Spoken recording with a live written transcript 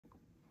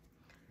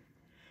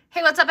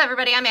Hey, what's up,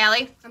 everybody? I'm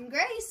Allie. I'm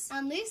Grace.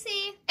 I'm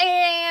Lucy.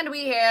 And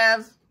we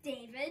have...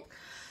 David.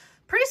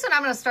 Pretty soon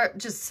I'm going to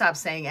just stop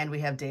saying, and we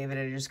have David,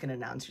 and you're just going to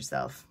announce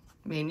yourself.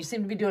 I mean, you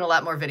seem to be doing a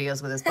lot more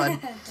videos with us, bud.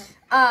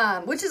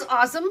 Which is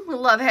awesome. We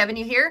love having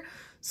you here.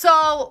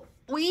 So,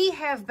 we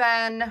have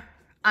been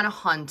on a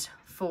hunt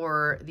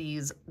for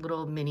these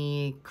little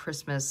mini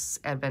Christmas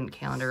advent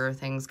calendar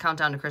things,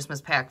 countdown to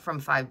Christmas pack from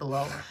Five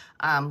Below.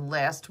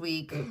 Last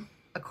week,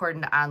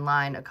 according to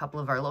online, a couple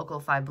of our local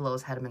Five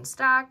Belows had them in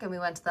stock, and we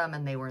went to them,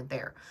 and they weren't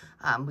there.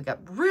 We got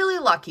really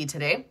lucky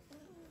today,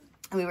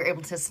 and we were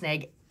able to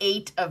snag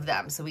 8 of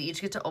them. So we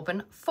each get to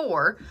open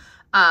 4.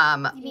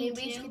 You mean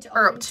we each get to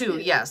open 2,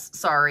 yes,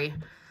 sorry.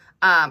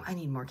 I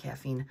need more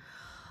caffeine.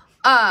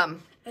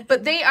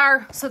 But they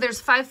are, so there's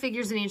 5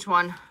 figures in each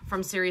one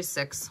from Series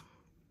 6.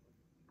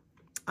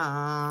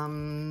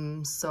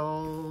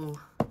 So,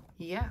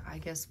 yeah, I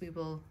guess we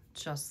will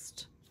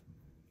just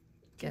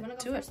get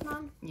to it.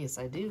 Mom? Yes,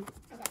 I do.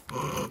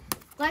 Okay.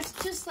 Let's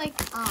just like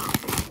I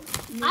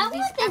want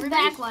this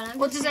back one.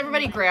 Well, just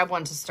everybody grab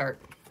one to start.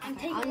 I'm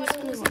taking one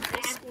of those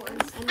back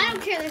ones. I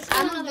don't care.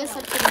 I'll move this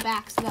up to the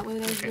back so that way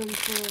there's room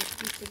for you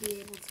to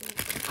be able to.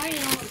 I already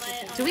know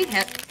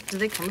what Do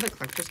they come with a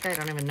collector's guide? I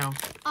don't even know.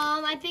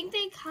 I think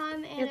they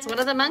come in. It's one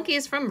of the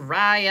monkeys from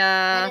Raya.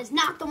 That is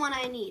not the one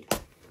I need.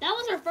 That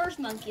was our first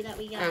monkey that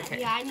we got. Okay.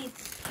 Yeah, I need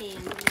 10.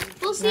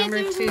 We'll see Number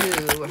if 2. there's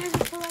a collection.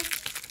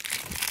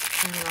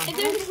 If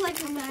there's a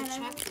collection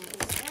guide,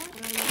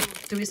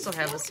 Do we still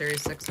have the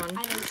Series 6 one?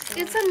 I don't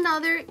know. It's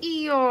another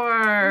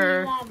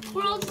Eeyore.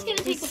 We're all just gonna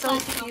take the so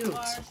plastic cute.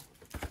 off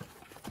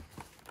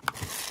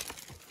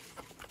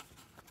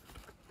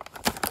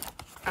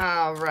ours.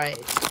 All right,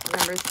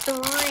 number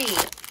 3.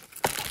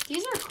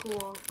 These are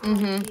cool.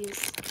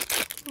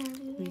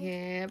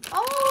 Yep.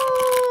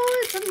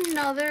 Oh, it's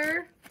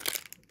another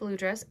blue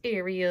dress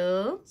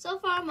Ariel. So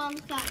far,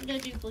 Mom's gotten a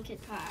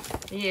duplicate pack.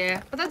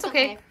 Yeah, but that's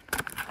okay.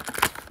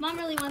 Mom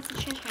really wants a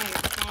Cheshire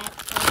cat.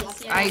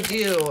 I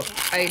do.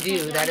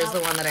 That is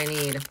the one that I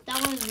need.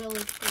 That one's really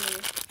cool.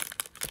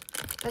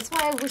 That's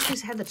why I wish we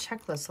had the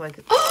checklist so I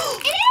could. It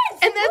is!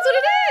 And that's what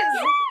it is!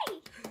 Yay!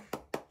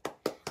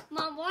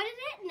 Mom wanted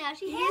it, now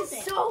she has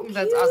it. So cute.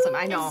 That's awesome.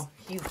 I know.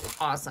 He's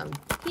awesome.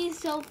 He's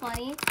so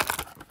funny.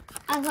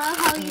 I love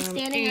how he's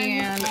standing on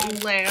his head.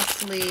 And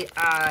lastly,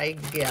 I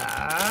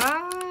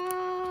got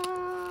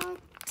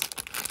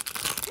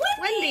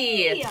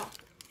Wendy. Hey.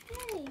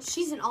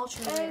 She's an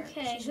ultra rare.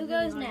 Okay, who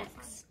goes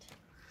next?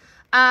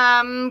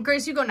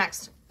 Grace, you go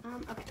next.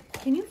 Okay.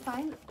 Can you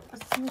find a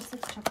Series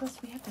 6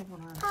 checklist? We have to have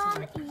one on.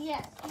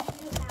 Yes, we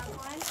do have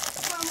one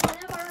from one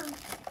of our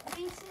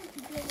recent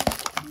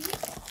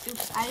videos.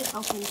 Oops, I just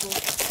opened it.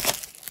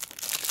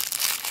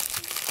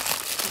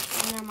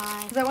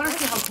 Because I want to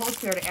see how close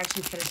we are to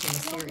actually finishing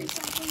the series.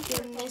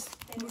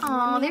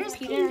 Oh, there's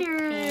Peter.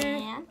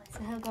 And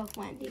so he'll go with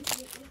Wendy.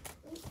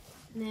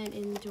 And then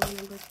in door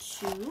number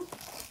 2.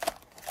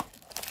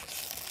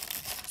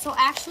 So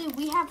actually,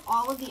 we have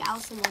all of the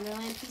Alice in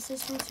Wonderland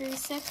pieces from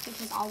Series 6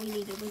 because all we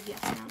needed was the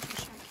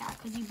Cheshire Cat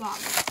because you bought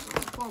this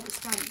before we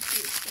started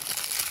Series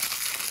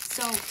 6.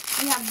 So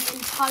we have the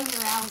entire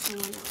Alice in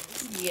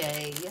Wonderland.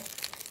 Yay.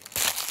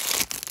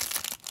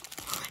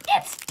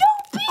 It's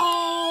Dopey!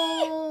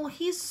 Oh,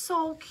 he's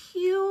so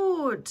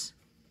cute.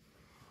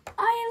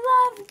 I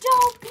love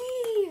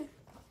Dopey!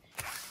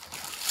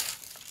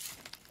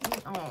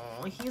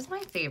 Oh, he's my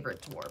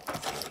favorite dwarf.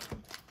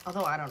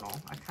 Although, I don't know.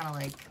 I kind of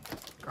like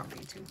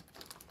Grumpy, too.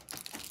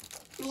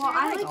 Well,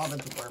 I like all the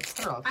dwarfs.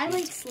 They're all cute. I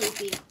like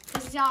Sleepy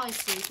because he's always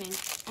sleeping,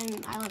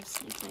 and I love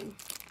sleeping.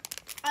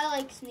 I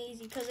like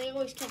Sneezy because they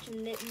always catch a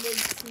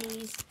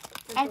mid-sneeze.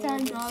 That's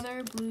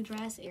another blue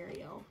dress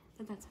Ariel,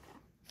 but that's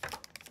okay.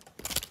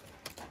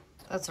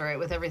 That's all right.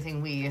 With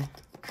everything we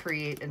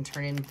create and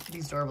turn in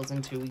these Doorables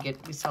into,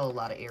 we sell a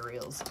lot of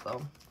Ariels,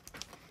 so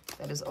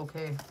that is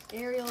okay.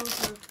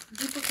 Ariels or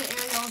duplicate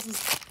Ariels is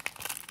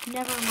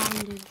never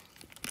minded.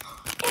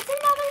 It's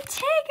another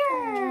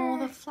Tigger! Oh,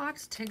 the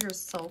Flocked Tigger is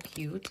so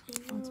cute.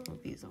 Let's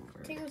move these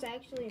over. Tigger's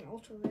actually an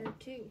ultra rare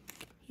too.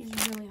 He's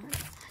really hard to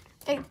find.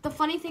 Hey, the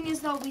funny thing is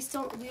though, we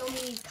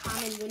only need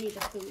common Winnie the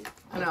Pooh.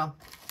 I know.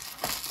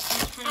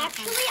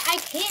 Actually, I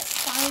can't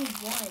find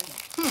one.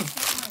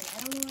 I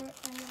don't know where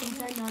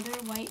It's another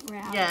white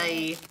rabbit.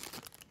 Yay.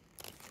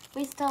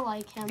 We still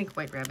like him. I think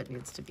White Rabbit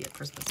needs to be a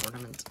Christmas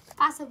ornament.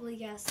 Possibly,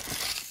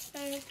 yes.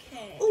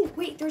 Okay. Oh,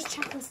 wait, there's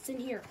checklists in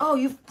here. Oh,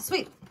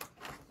 sweet.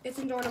 It's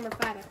in door number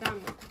 5. I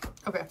found one.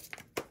 Okay.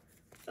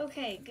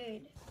 Okay,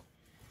 good.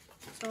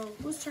 So,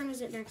 whose turn is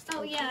it next?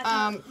 Oh,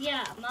 yeah.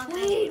 Yeah, Mom.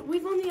 Wait,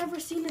 we've only ever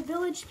seen the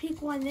Village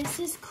Peak one. This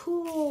is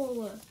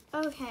cool.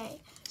 Okay,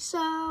 so...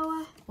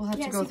 We'll have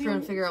to go through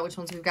and figure out which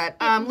ones we've got.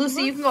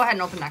 Lucy, you can go ahead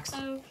and open next.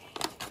 Okay.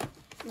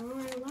 Oh,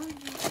 I love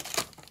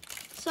it.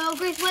 So,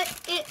 Grace,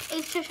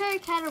 is Cheshire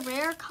Cat a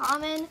rare,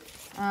 common?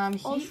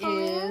 He's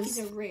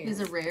a rare. He's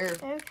a rare.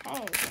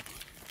 Okay.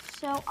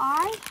 So,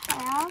 I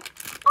have...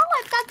 Oh,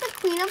 I've got the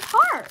Queen of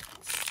Hearts.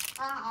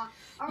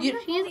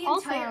 She's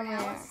also a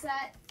rare.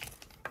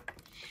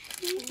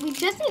 We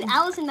just need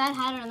Alice and Mad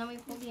Hatter, and then we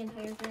pull the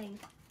entire thing.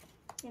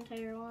 The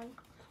entire one.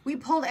 We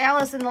pulled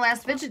Alice in the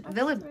last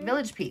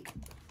village peak.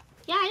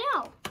 Yeah, I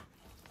know.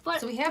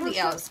 But So we have the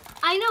Alice.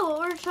 I know, but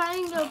we're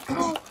trying to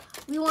pull.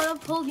 We want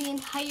to pull the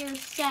entire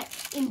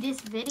set in this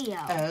video.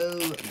 Oh,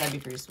 that'd be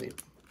pretty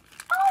sweet.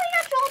 Oh, we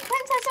got Joel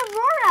Princess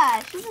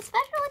Aurora. She's a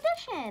special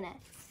edition.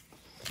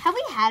 Have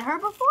we had her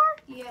before?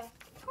 Yeah.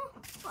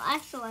 Well, I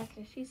still like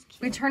her. She's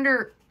cute. We turned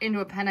her into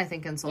a pen, I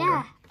think, and sold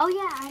Yeah. her. Oh,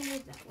 yeah, I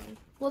made that one.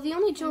 Well, the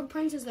only Joe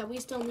Princess that we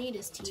still need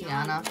is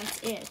Tiana. Tiana.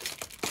 That's it.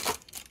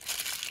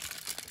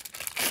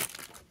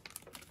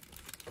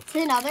 It's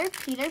another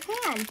Peter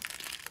Pan.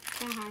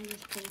 I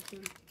just pulled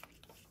him.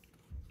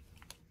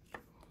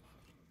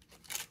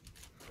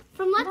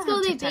 From Let's You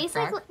Go, don't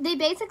have they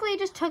basically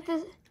just took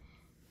this.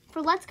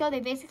 For Let's Go,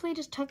 they basically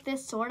just took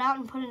this sword out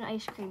and put an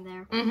ice cream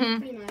there. Mm-hmm.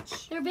 Pretty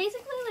much. They're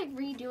basically like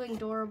redoing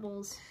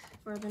Doorables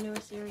for the newer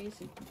series.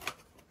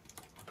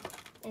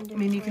 I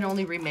mean, you can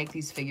only remake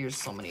these figures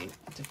so many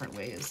different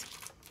ways.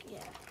 Yeah.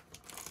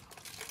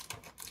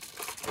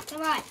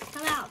 Come on,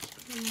 come out.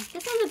 This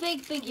one's a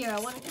big figure. I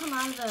want to come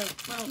out of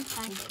the little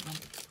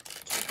package.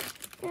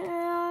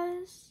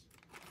 Yes.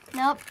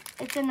 Nope,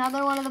 it's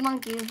another one of the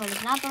monkeys, but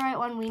it's not the right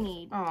one we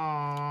need.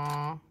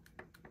 Aww.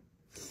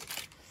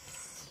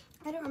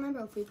 I don't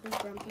remember if we pulled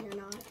Grumpy or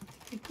not.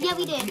 Yeah,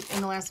 we did.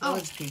 In the last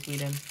village peak, we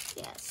did.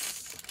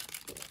 Yes.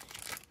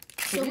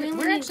 So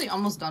we're actually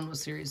almost done with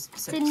series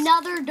 6. It's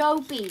another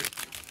Dopey.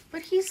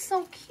 But he's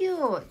so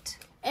cute.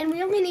 And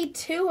we only need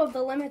 2 of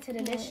the limited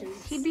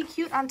editions. He'd be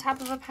cute on top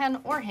of a pen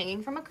or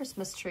hanging from a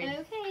Christmas tree.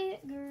 Okay,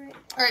 great.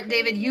 All right,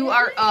 David, you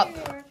are up.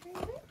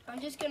 I'm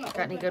just gonna. Got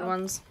any good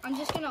ones? I'm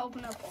just gonna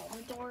open up all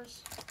the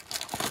doors.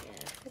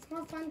 It's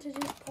more fun to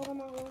just pull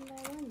them all one by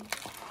one.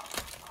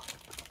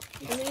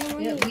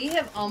 Yeah, we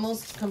have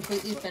almost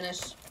completely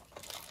finished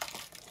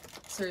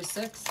series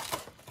 6.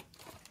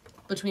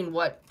 Between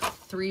what,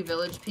 3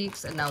 village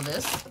peaks and now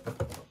this?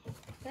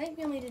 I think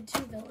we only did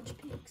 2 village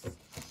peaks.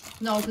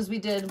 No, because we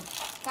did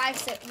 5,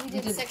 6. We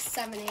did 6,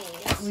 7,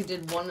 8. we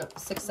did 1,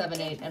 6,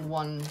 7, 8, and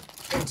 1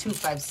 and 2,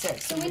 5,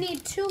 6. So we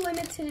need 2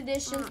 limited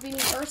editions. We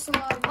need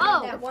Ursula. We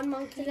Whoa. need that one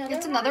monkey.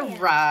 It's another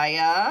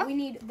Raya. We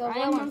need the Raya one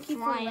went monkey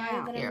from flying Raya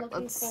out. that Here, I'm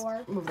looking let's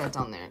for. move that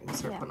down there and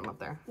start putting them up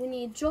there. We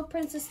need Jewel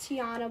Princess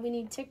Tiana. We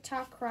need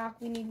TikTok Croc.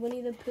 We need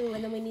Winnie the Pooh,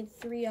 and then we need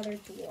 3 other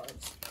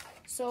dwarves.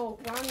 So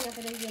rounding up,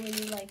 I think we only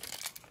need like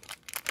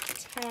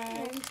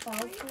 10, 12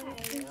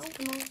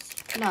 the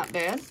most. Not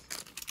bad.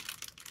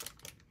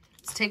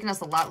 It's taken us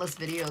a lot less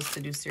videos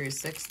to do series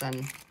 6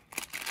 than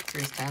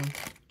series 10.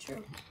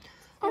 True.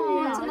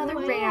 Oh, it's another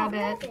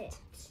rabbit.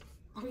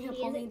 I'm gonna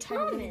pull the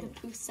entire Winnie the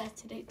Pooh set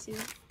today too.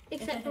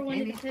 Except for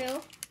Winnie the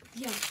Pooh.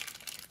 Yeah.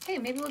 Hey,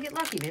 maybe we'll get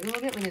lucky. Maybe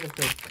we'll get Winnie the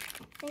Pooh.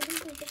 They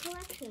complete the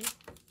collection.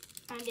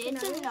 And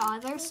it's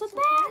another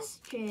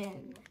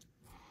Sebastian.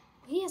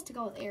 He has to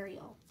go with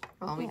Ariel.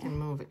 Well, we can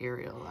move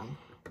Ariel then.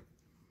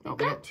 We've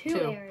got 2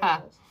 Ariels.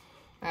 Ah.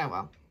 Oh,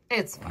 well.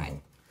 It's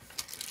fine.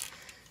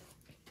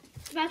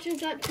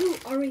 Sebastian's got 2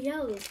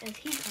 Ariels, as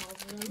he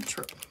calls them.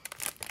 True.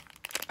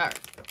 All right.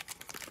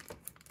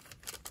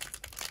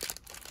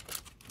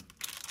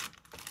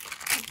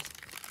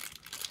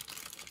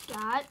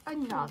 Got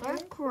another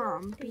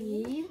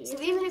Grumpy. So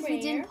even if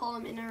we didn't pull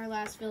him in our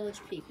last village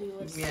peak, we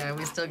would. Yeah,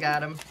 we still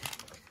got him.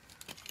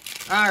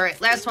 All right,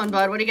 last one,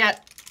 bud. What do you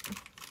got?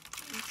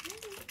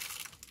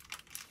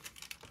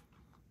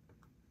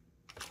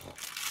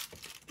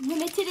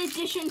 Limited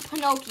edition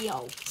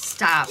Pinocchio.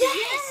 Stop.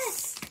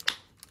 Yes!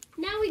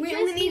 Now we just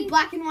only need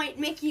black and white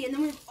Mickey, and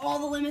then we have all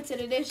the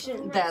limited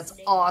editions. That's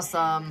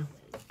awesome.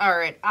 All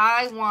right,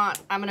 I'm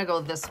going to go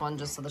with this one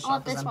just so the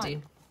shelf is this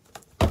empty.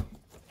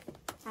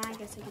 I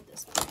guess I get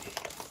this one.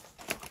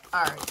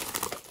 All right,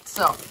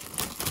 so.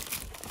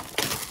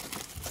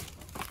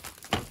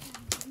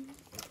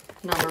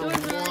 Number 1.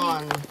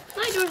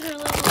 My doors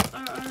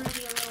are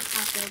already a little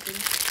half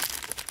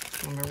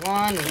open. Number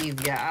 1,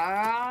 we've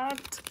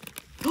got.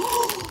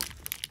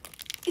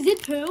 Is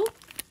it Pooh?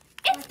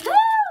 It's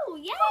Pooh!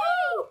 Yay!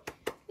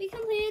 We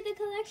completed the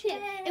collection.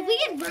 Yay.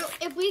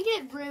 If we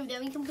get Broom,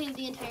 then we completed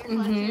the entire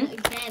collection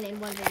again in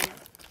one video.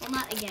 Well,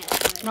 not again.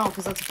 But... No,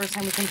 because that's the first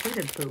time we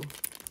completed Pooh.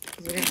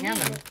 Because we didn't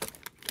have him.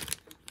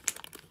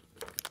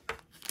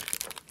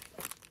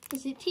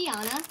 Is it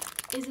Tiana?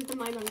 Is it the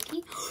My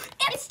Monkey?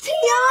 It's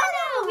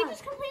Tiana! We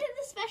just completed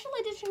the special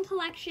edition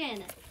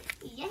collection.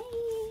 Yay!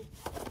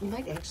 We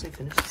might actually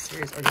finish the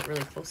series or get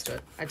really close to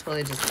it. I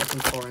totally just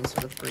opened 4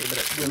 instead of 3, but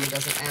it really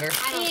doesn't matter.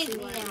 I don't see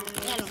why.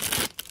 I don't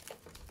see.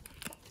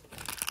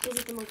 Is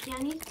it the monkey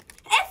I need?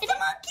 It's the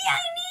monkey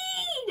I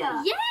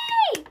need!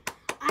 Yay!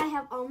 I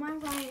have all my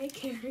Raya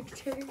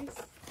characters.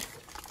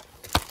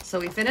 So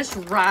we finished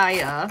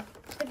Raya.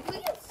 If we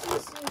get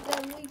Sisu,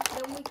 then we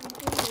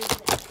completed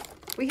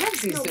it. We have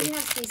Sisu. No, we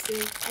have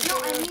Sisu. No,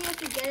 I mean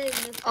if we get it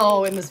in this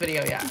Oh, in this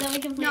video, yeah. then we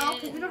completed No, it.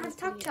 because we don't have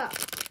Tuk Tuk.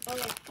 Oh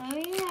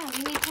yeah,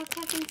 we need Tuk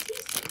Tuk and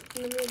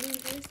Sisu. And then we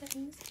need this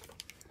and this.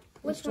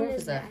 Which one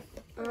is that?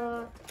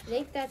 I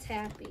think that's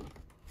Happy.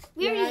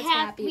 We Yeah, already it's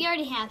have. Happy. We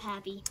already have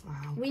Happy.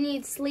 Wow. We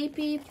need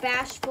Sleepy,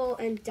 Bashful,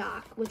 and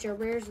Doc, which are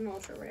rares and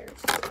ultra rares.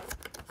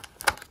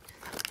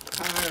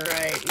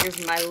 right,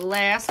 here's my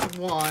last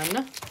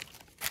one.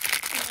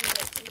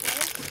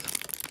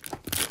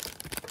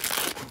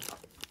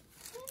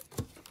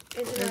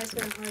 It's a nice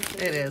Queen of Hearts.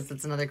 It is.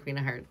 It's another Queen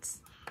of Hearts.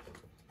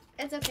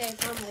 It's okay.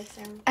 Mom likes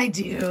them. I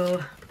do.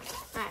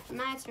 Alright,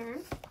 my turn.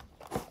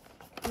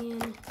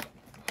 And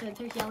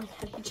they're yelling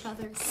at each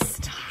other.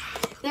 Stop.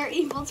 They're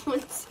evil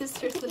twin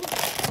sisters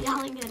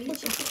yelling at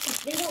each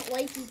other. They don't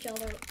like each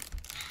other.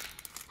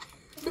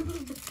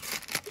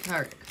 All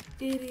right.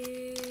 It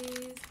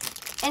is.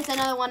 It's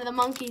another one of the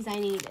monkeys I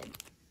needed.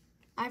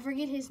 I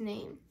forget his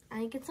name. I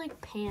think it's like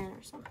Pan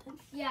or something.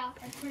 Yeah,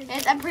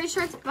 I'm pretty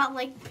sure it's about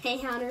like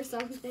Pan or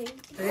something.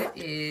 It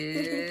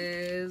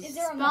is. Is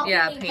there a Spell- monkey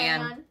Yeah, named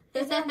Pan.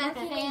 Is there a monkey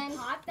Pan. named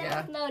Hot then?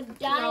 Yeah. No,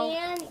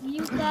 Diane,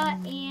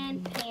 Yuka,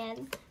 and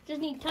Pan.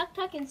 Just need Tuk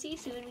Tuk and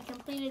Sisu, and we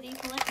completed the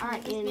collection Alright,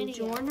 of this and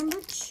video. drawer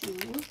number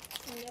 2.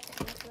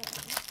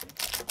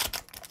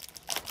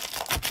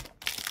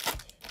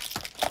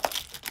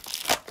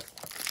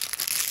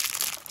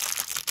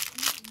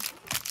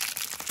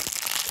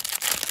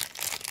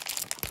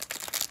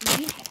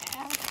 We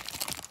have.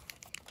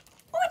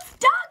 Oh, it's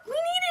Doc! We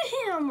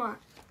needed him!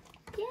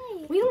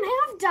 Yay. We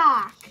don't have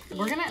Doc.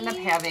 We're gonna end up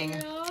having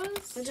A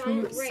two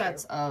giant rare.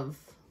 sets of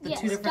Yes,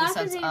 two different Doc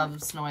sets is a-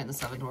 of Snow White and the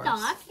Seven Dwarfs.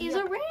 Doc is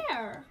a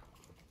rare.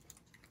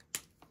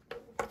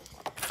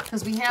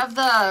 Because we have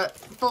the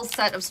full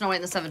set of Snow White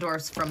and the Seven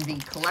Dwarfs from the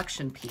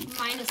collection piece.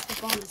 Minus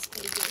the bonus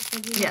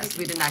figure. Yes,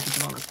 we did not get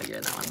the bonus figure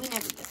in that one. We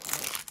never get that.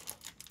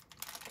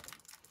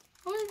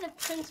 Only the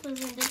prince was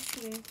in this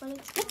year, but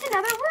it's It's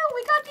another room.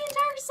 We got the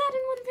entire set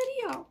in one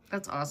video.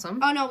 That's awesome.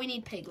 Oh no, we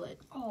need Piglet.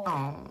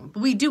 Oh, but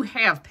we do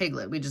have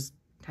Piglet. We just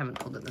haven't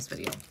pulled it in this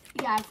video.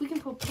 Yeah, if we can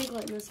pull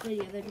Piglet in this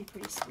video, that'd be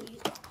pretty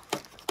sweet.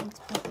 Let's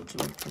pull the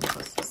Jewel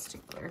Princess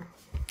sticker.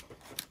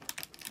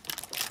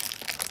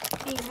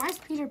 Hey, why's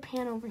Peter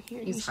Pan over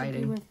here? He's should be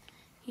hiding.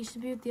 He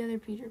should be with the other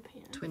Peter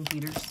Pan. Twin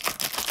Peters.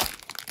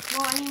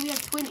 Well, I mean, we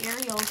have twin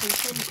Ariels and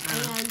twin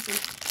Pans and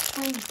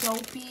twin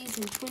Dopies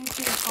and twin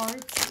Peter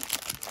Hearts.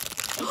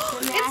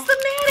 It's the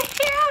Mad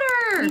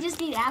Hatter! We just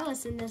need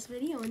Alice in this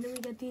video, and then we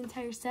got the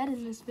entire set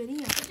in this video.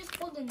 We just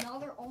pulled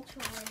another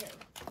ultra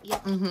rare.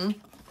 Mm-hmm.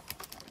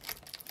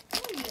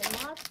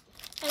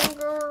 And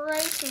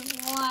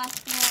Grace's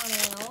last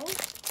one out.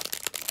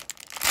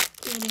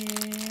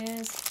 It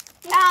is.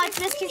 Oh, it's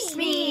Mr.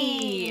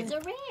 Smee. It's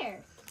a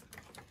rare.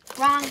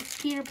 Wrong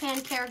Peter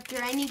Pan character.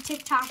 I need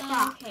TikTok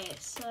Rock. Okay,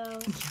 so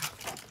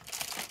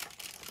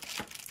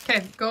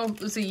Okay, go,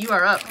 Lucy. You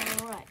are up.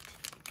 alright.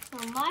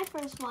 So my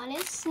first one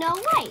is Snow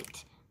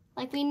White.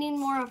 Like we need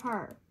more of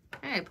her.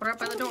 Hey, put her up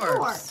by the Door.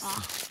 doors.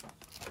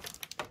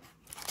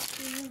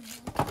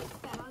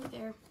 That on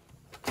there.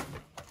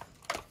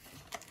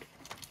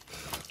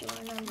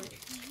 Door number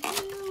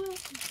 2.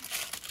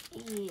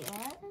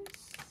 Yes.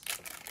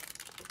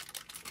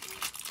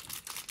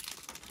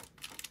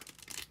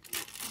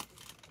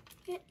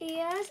 It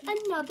is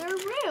another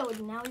road.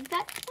 Now we've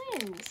got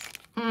twins.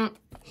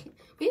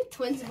 We have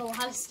twins of a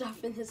lot of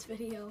stuff in this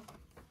video.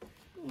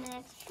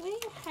 Next we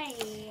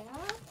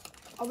have.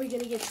 Are we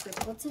gonna get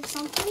triplets of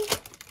something?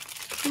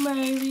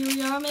 Maybe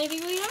we are, maybe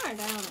we aren't.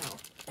 I don't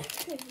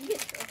know. We get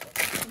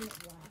triplets.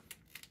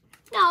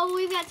 No,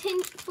 we've got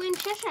twin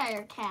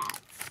Cheshire cats.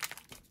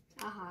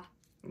 Uh-huh.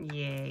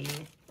 Yay.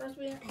 First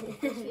we had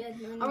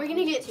Are we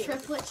gonna get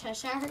triplet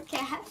Cheshire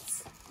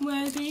cats?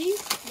 Maybe.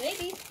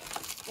 Maybe.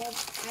 Well,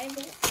 I have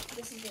it.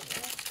 This is it.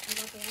 I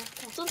got the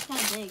last This one's kind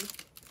of big.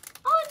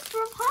 Oh, it's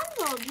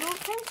Rapunzel, Jewel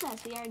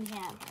Princess. We already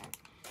have her.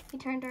 We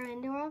turned her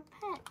into a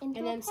pet, into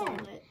And a then pet.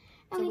 sold it.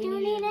 And So we we don't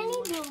needed need a any new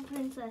one. Jewel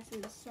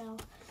Princesses, so.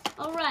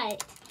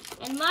 Alright.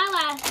 And my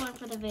last one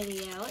for the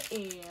video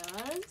is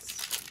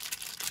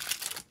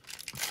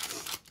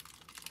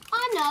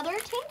another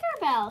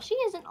Tinkerbell. She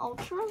is an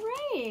ultra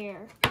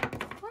rare.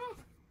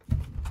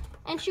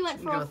 And she went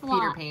We for go a with fly.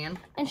 Peter Pan.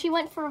 And she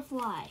went for a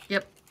fly.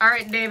 Yep. All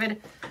right,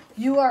 David.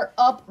 You are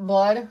up,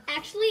 bud.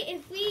 Actually,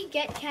 if we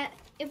get Captain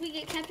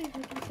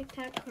Hook and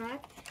TikTok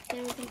Croc,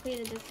 then we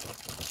completed the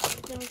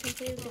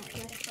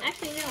collection.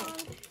 Actually, no.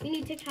 We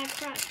need TikTok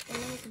Croc, and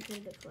then we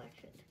completed the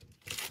collection.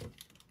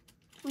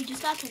 We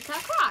just got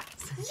TikTok Croc.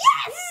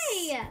 Yes!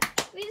 Hey!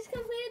 We just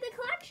completed the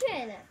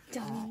collection.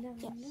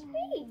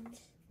 Sweet.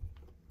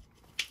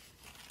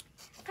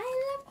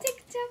 I love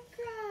TikTok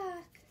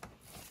Rock.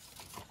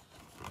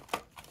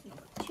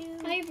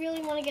 I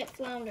really want to get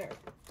Flounder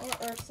or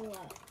Ursula.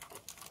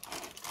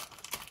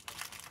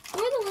 Or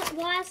the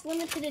last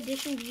limited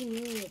edition do you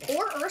need?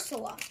 Or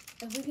Ursula.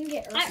 If we can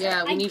get Ursula.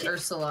 Yeah, we I need ju-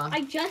 Ursula.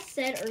 I just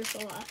said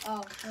Ursula.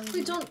 Oh,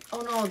 We don't. Oh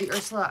no, the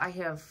Ursula I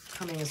have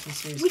coming is from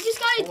series We just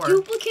got a 4.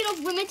 duplicate of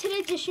limited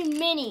edition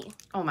mini.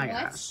 Oh my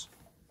What? gosh.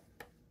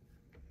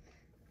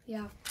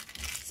 Yeah.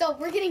 So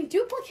we're getting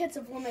duplicates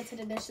of limited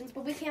editions,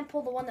 but we can't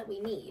pull the one that we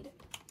need.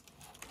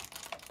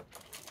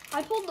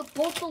 I pulled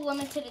both the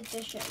limited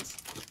editions.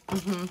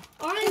 Mm-hmm.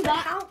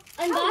 How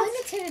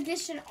Unbox- limited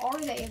edition are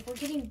they if we're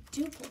getting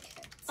duplicates?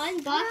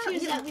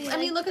 Unboxers that we I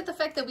mean, look at the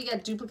fact that we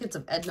got duplicates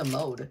of Edna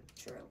Mode.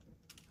 True.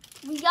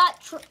 we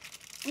got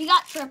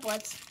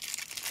triplets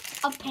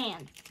of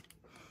Pan.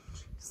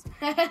 monkeys.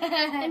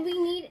 And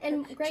we need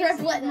Grace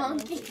Triplet needs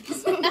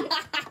monkeys.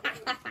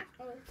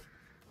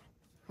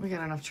 We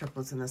got enough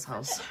triplets in this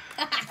house.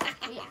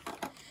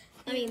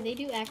 I mean, they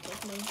do act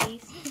like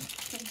monkeys.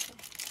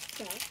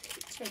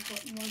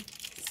 Triplet monkeys.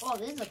 Oh,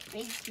 this is a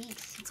big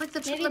piece. It's like the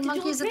Maybe triplet it's a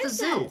monkeys at the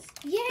zoo. princess.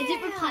 Yeah. Is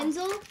it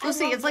Rapunzel?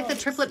 Lucy, it's like the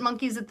triplet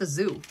monkeys at the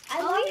zoo.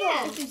 I love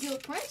yeah. it. It's a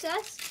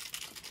princess.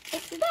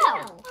 It's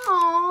Belle.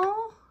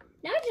 Aww.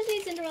 Now I just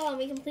need Cinderella, and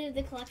we completed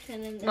the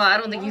collection. And Well, I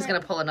don't think he's going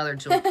to pull another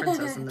jewel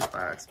princess in this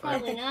box. But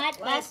Probably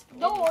not. Last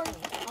door.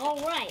 All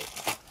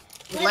right.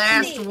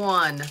 last see.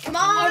 one. Come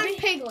on,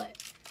 Piglet.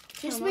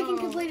 Just so we can on.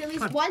 complete at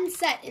least one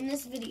set in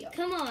this video.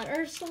 Come on,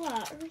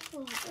 Ursula.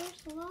 Ursula.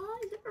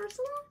 Is it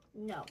Ursula?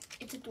 No,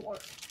 it's a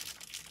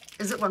dwarf.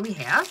 Is it one we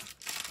have?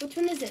 Which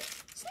one is it?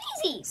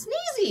 Sneezy.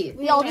 Sneezy.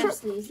 We all have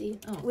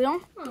Sneezy. We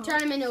don't? We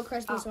turn him into a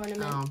Christmas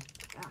ornament. Oh.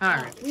 All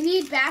right. We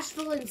need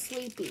Bashful and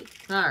Sleepy.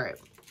 All right.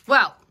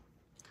 Well,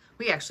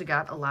 we actually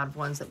got a lot of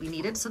ones that we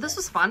needed, so this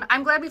was fun.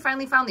 I'm glad we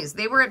finally found these.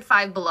 They were at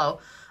Five Below.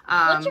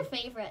 What's your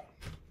favorite?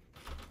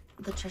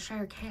 The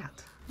Cheshire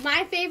Cat.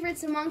 My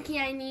favorite's a monkey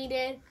I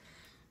needed.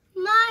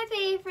 My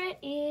favorite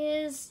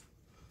is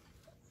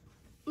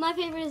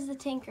the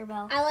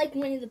Tinkerbell. I like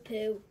Winnie the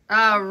Pooh.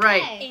 All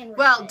right. And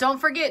Well, Rabbit. don't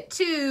forget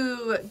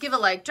to give a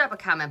like, drop a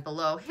comment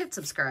below, hit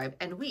subscribe,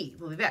 and we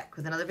will be back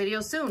with another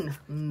video soon.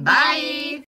 Bye.